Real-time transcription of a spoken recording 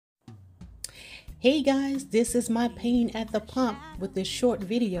Hey guys, this is my pain at the pump with this short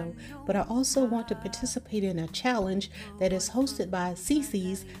video, but I also want to participate in a challenge that is hosted by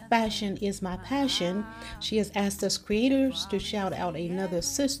CeCe's Fashion is My Passion. She has asked us creators to shout out another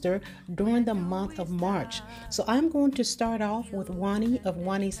sister during the month of March. So I'm going to start off with Juani of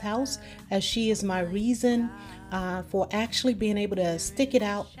Juani's House, as she is my reason for actually being able to stick it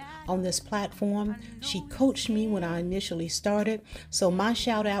out on this platform. She coached me when I initially started. So my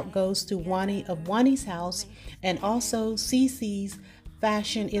shout out goes to Juani of Juani's House, and also CeCe's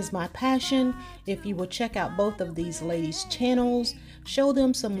Fashion is My Passion. If you will check out both of these ladies' channels, show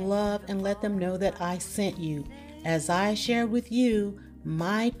them some love and let them know that I sent you, as I share with you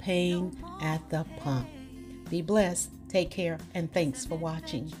my pain at the pump. Be blessed, take care, and thanks for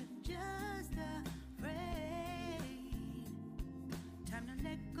watching.